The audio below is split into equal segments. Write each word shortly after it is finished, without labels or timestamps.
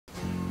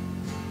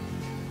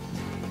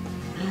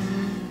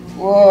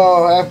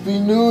Whoa, Happy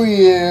New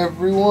Year,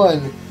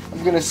 everyone.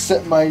 I'm gonna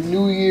set my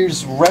New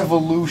Year's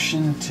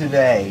revolution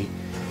today.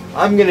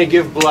 I'm gonna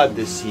give blood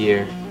this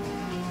year.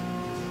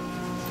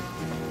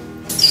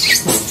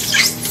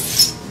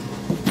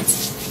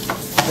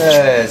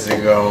 How's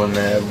it going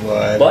there,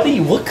 bud? Buddy,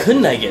 what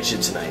couldn't I get you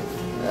tonight?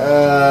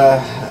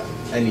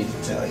 I need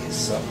to tell you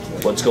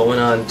something. What's going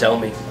on? Tell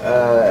me.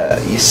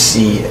 You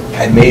see,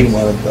 I made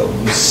one of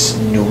those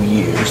New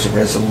Year's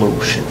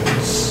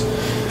resolutions.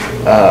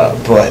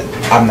 But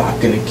I'm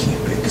not gonna keep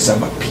it because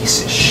I'm a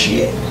piece of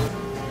shit.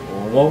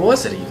 What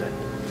was it even?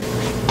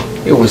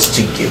 It was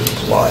to give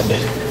blood.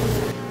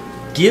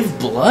 Give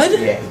blood?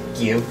 Yeah,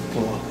 give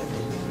blood.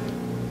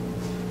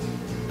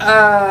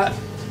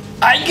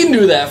 I can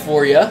do that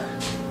for you.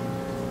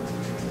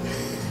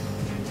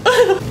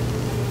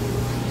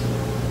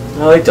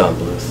 I like Don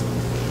Bluth.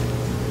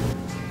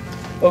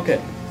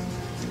 Okay,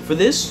 for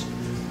this,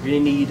 you're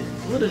gonna need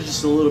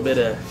just a little bit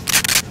of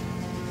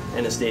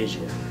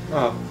Anastasia.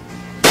 Oh.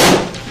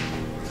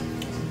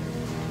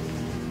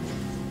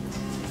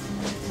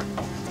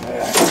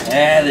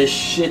 This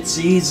shit's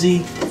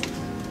easy.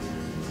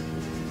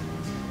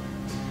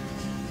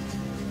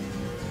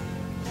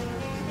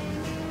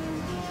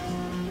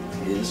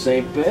 This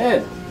ain't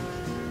bad.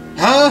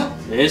 Huh?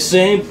 This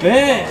ain't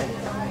bad.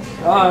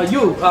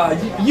 You,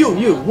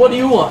 what do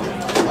you want?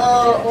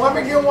 Let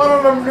me get one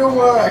of them new,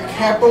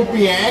 Capo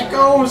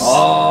Biancos.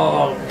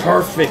 Oh,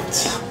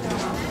 perfect.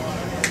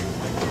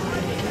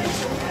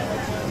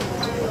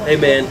 Hey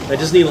man, I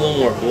just need a little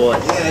more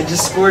blood. Yeah, I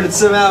just squirted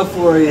some out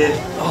for you.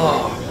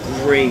 Oh,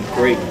 great,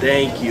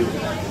 thank you.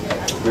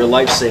 You're a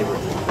lifesaver.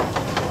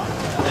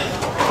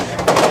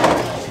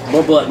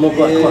 More blood, come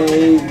on.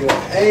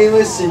 Hey,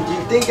 listen, do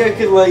you think I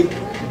could, like,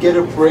 get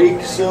a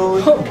break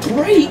soon? A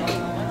break?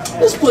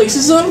 This place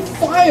is on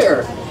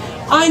fire.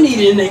 I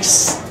need an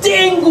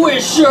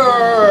extinguisher.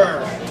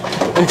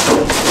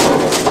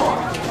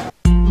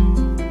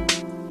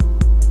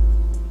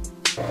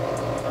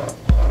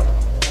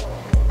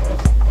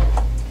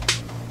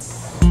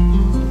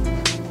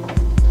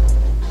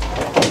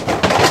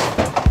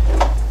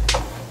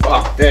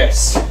 Fuck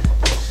this.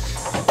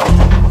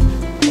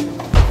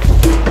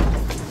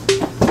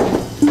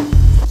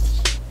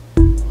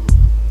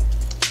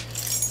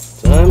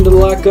 Time to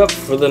lock up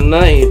for the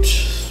night.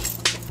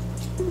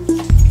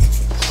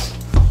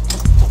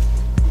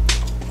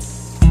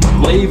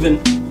 I'm leaving.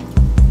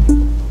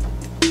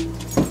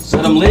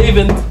 Said I'm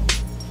leaving.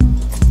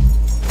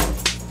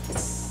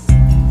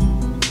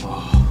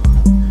 Oh,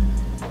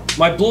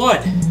 my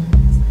blood.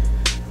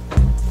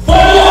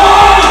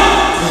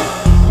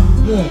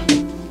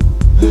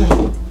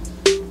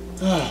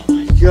 Oh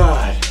my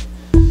god.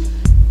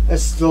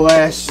 That's the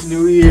last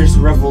New Year's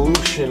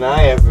revolution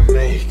I ever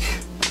make.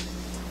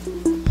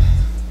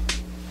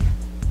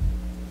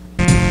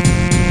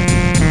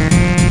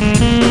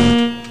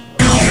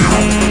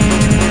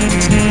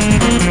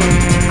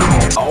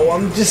 Oh,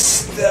 I'm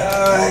just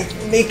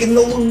making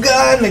the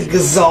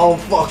Luganigas all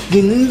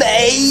fucking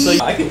day. So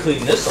I can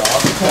clean this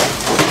off.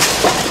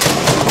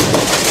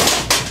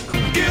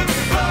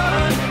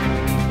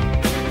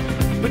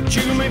 But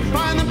you may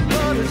find the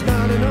blood is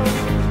not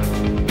enough.